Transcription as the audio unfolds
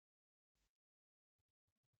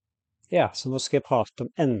Ja, så nå skal jeg prate om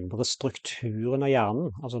endre strukturen av hjernen,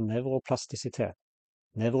 altså nevroplastisitet.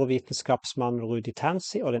 Nevrovitenskapsmannen Rudi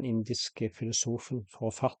Tanzi og den indiske filosofen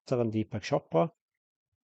forfatteren Deepak Chopra,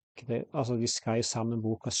 de skrev sammen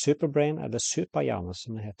boka Superbrain, eller Super Hjerne,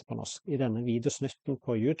 som det heter på norsk. I denne videosnutten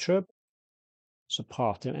på YouTube så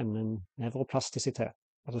prater jeg om emnet nevroplastisitet.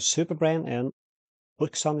 Altså Superbrain er en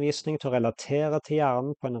bruksanvisning til å relatere til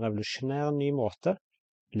hjernen på en revolusjonær ny måte.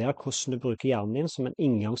 Lær hvordan du bruker hjernen din som en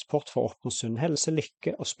inngangsport for å oppnå sunn helse,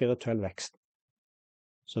 lykke og spirituell vekst.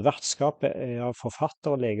 Så vertskapet er av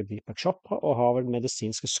forfatter og lege Deepak Chopra og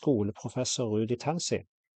Harvard-medisinske skoleprofessor Rudi Tanzi.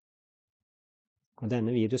 Og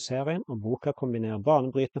denne videoserien og boka kombinerer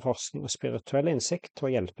banebrytende forskning og spirituell innsikt til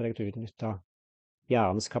å hjelpe deg til å utnytte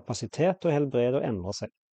hjernens kapasitet og helbrede og endre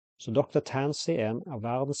seg. Så Dr. Tanzi er en av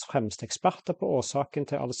verdens fremste eksperter på årsaken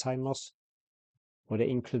til Alzheimers, og det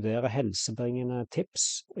inkluderer helsebringende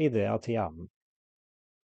tips og ideer til hjernen.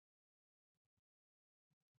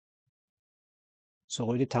 Så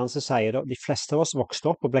Rudi Tanzi sier da, de fleste av oss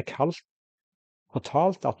vokste opp og ble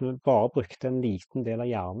fortalt at vi bare brukte en liten del av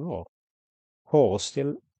hjernen vår.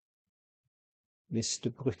 Forestill deg hvis du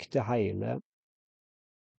brukte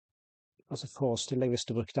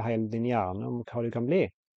hele din hjerne om hva du kan bli.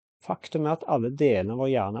 Faktum er at alle delene av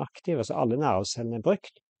vår hjerne er aktive, så alle nervecellene er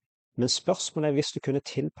brukt. Men spørsmålet er hvis du kunne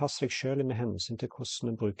tilpasse deg selv med hensyn til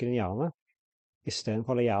hvordan du bruker din hjerne, i stedet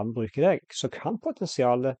for å la hjernen bruke deg, så kan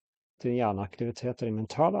potensialet til din hjerneaktivitet og din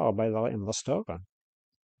mentale arbeid være enda større.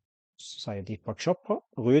 Så sier Deepak Chopra.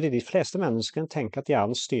 Rudi, de fleste menneskene tenker at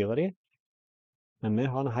hjernen styrer dem, men vi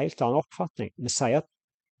har en helt annen oppfatning. Vi sier at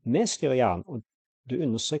vi styrer hjernen, og du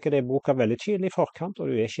understreker det i boka veldig tydelig i forkant, og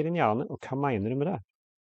du er ikke din hjerne, og hva mener du med det?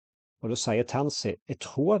 Og da sier Tanzi, jeg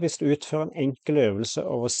tror at hvis du utfører en enkel øvelse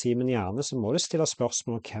over å si min hjerne, så må du stille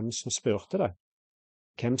spørsmål om hvem som spurte det.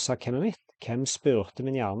 Hvem sa hvem er mitt? Hvem spurte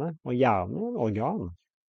min hjerne? Og hjernen er en organ.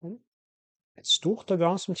 Et stort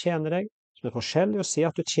organ som tjener deg, som er forskjellig å si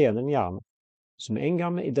at du tjener din hjerne. Så med en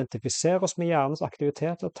gang vi identifiserer oss med hjernens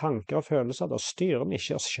aktiviteter, tanker og følelser, da styrer vi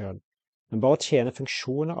ikke oss selv, men bare tjener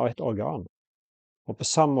funksjoner av et organ. Og på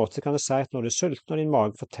samme måte kan jeg si at når du er sulten og din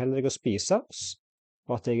mage forteller deg å spise,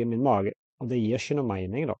 og at jeg er min mage, og det gir ikke noe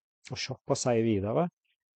mening da. Og Chopras sier videre,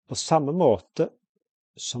 på samme måte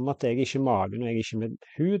som at jeg ikke er magen, og jeg er ikke med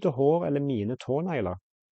hud og hår eller mine tånegler.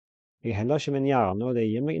 Jeg er heller ikke min hjerne, og det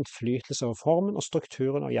gir meg innflytelse over formen og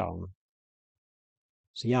strukturen av hjernen.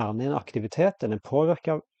 Så hjernen er en aktivitet, den er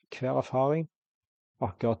påvirket av hver erfaring,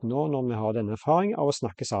 akkurat nå når vi har denne erfaringen av å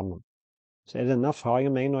snakke sammen. Så er denne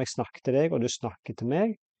erfaringen meg når jeg snakker til deg, og du snakker til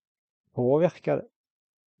meg, påvirker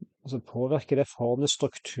det formen og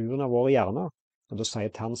strukturen av våre hjerner. Og da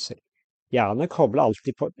sier Tanzi, hjernen kobler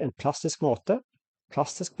alltid på en plastisk måte.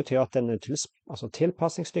 Plastisk betyr at den er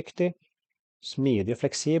tilpasningsdyktig, smidig og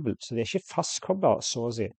fleksibel, så det er ikke fastkoblet, så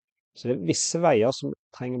å si. Så det er visse veier som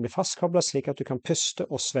trenger å bli fastkoblet, slik at du kan puste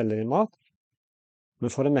og svelge din mat.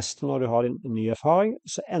 Men for det meste når du har din nye erfaring,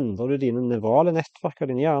 så endrer du dine nevrale nettverk av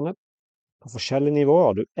din hjerne på forskjellige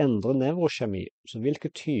nivåer. Du endrer nevrokjemi, så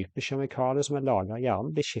hvilke typer kjemikalier som er laget av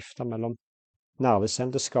hjernen blir skiftet mellom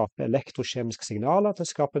nervecellen til å skape elektrokjemiske signaler, til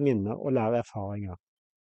å skape minner og lære erfaringer.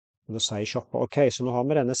 Og da sier Chopra, ok, så nå har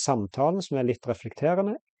vi denne samtalen som er litt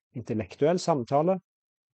reflekterende, intellektuell samtale,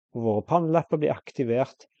 og våre pannelepper blir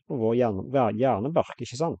aktivert, og vår hjerne barker,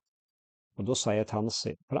 ikke sant? Og da sier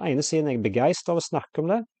Tanzi, på den ene siden er jeg begeistret av å snakke om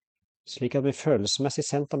det, slik at min følelsesmessige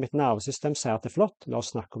senter, mitt nervesystem sier at det er flott, la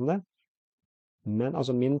oss snakke om det. Men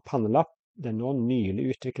altså min pannelapp, den nå nylig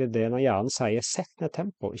utviklede delen av hjernen sier, sett ned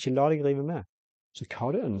tempo, ikke la deg rive med. Så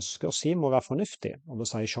hva du ønsker å si må være fornuftig, og da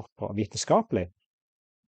sier Chopra, vitenskapelig.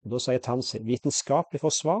 Og da sier Tanzi, vitenskapelig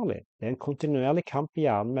forsvarlig. Det er en kontinuerlig kamp i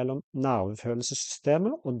hjernen mellom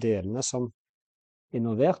nervefølelsessystemet og delene som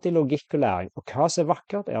involvert i logikk og læring. Og hva som er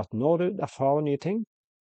vakkert er at når du erfarer nye ting,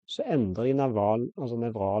 så endrer de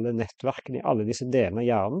nevrale nettverkene i alle disse delene av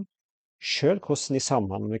hjernen, selv hvordan de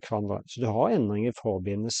samhandler med hverandre. Så du har endringer i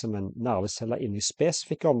forbindelse med nerveceller inne i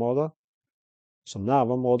spesifikke områder, som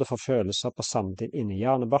nerveområder for følelser på samme tid inne i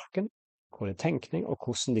hjernebarken, hvor det er tenkning og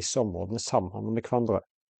hvordan disse områdene samhandler med hverandre.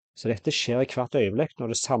 Så dette skjer i hvert øyeblikk når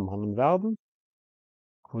du samhandler med verden,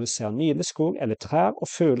 hvor du ser nydelig skog eller trær og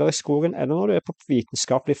fugler i skogen, eller når du er på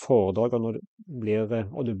vitenskapelig foredrag og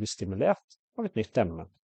du blir stimulert av et nytt emne.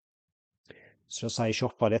 Så sier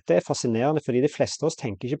Chopra, dette er fascinerende fordi de fleste av oss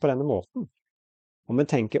tenker ikke på denne måten. Og vi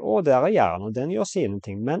tenker, der er hjernen, og den gjør sine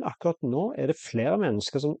ting, men akkurat nå er det flere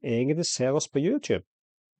mennesker som egentlig ser oss på YouTube,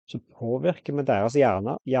 så påvirker vi deres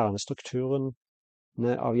hjernestrukturen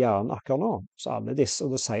av hjernen akkurat nå. Så alle disse,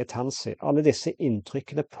 og det sier Tanzi, alle disse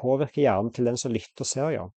inntrykkene påvirker hjernen til den som lytter og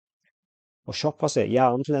ser, ja. Og Chopras sier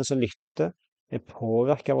hjernen til den som lytter er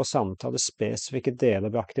påvirket av å samtale spesifikke deler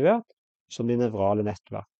blir aktivert, som de nevrale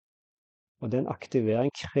nettverk. Og den aktivering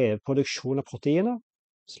krever produksjon av proteiner,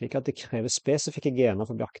 slik at det krever spesifikke gener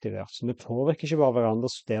for å bli aktivert. Så vi påvirker ikke bare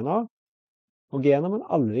hverandres DNA og gener, men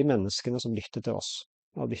alle de menneskene som lytter til oss,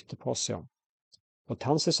 og lytter på oss, ja. Og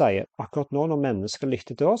Tanzi sier, akkurat nå når mennesker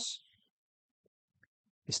lytter til oss,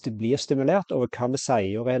 hvis de blir stimulert over hva vi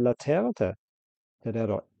sier og relaterer til, det er det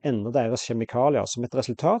da, endrer deres kjemikalier. Som et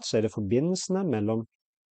resultat så er det forbindelsene mellom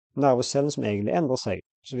nervecellene som egentlig endrer seg.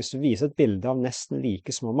 Så hvis du viser et bilde av nesten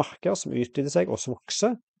like små marker som utvider seg og som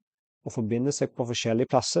vokser, og forbinder seg på forskjellige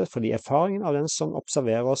plasser fordi erfaringen av den som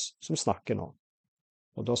observerer oss som snakker nå.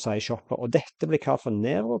 Og da sier Chopra, og dette blir kalt for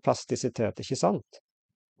nevroplastisitet, ikke sant?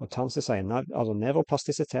 Og Tanzi sier, altså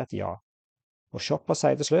nevroplastisitet, ja. Og Chopra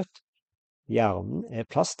sier til slutt, hjernen er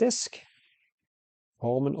plastisk,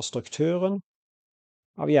 formen og strukturen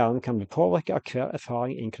av hjernen kan bli påvirket av hver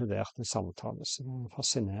erfaring inkludert en samtale. Så det er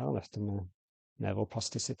fascinerende dette med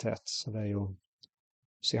nevroplastisitet. Så det er jo,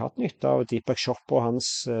 så jeg har hatt nytte av Deepak Chopra og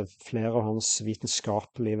flere av hans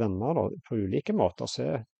vitenskapelige venner da, på ulike måter. Så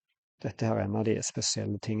er dette her en av de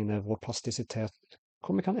spesielle tingene, nevroplastisitet,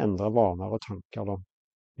 hvor vi kan endre vaner og tanker da,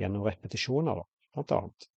 gjennom repetisjoner da, blant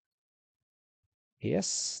annet.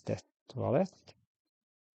 Yes, dette var det.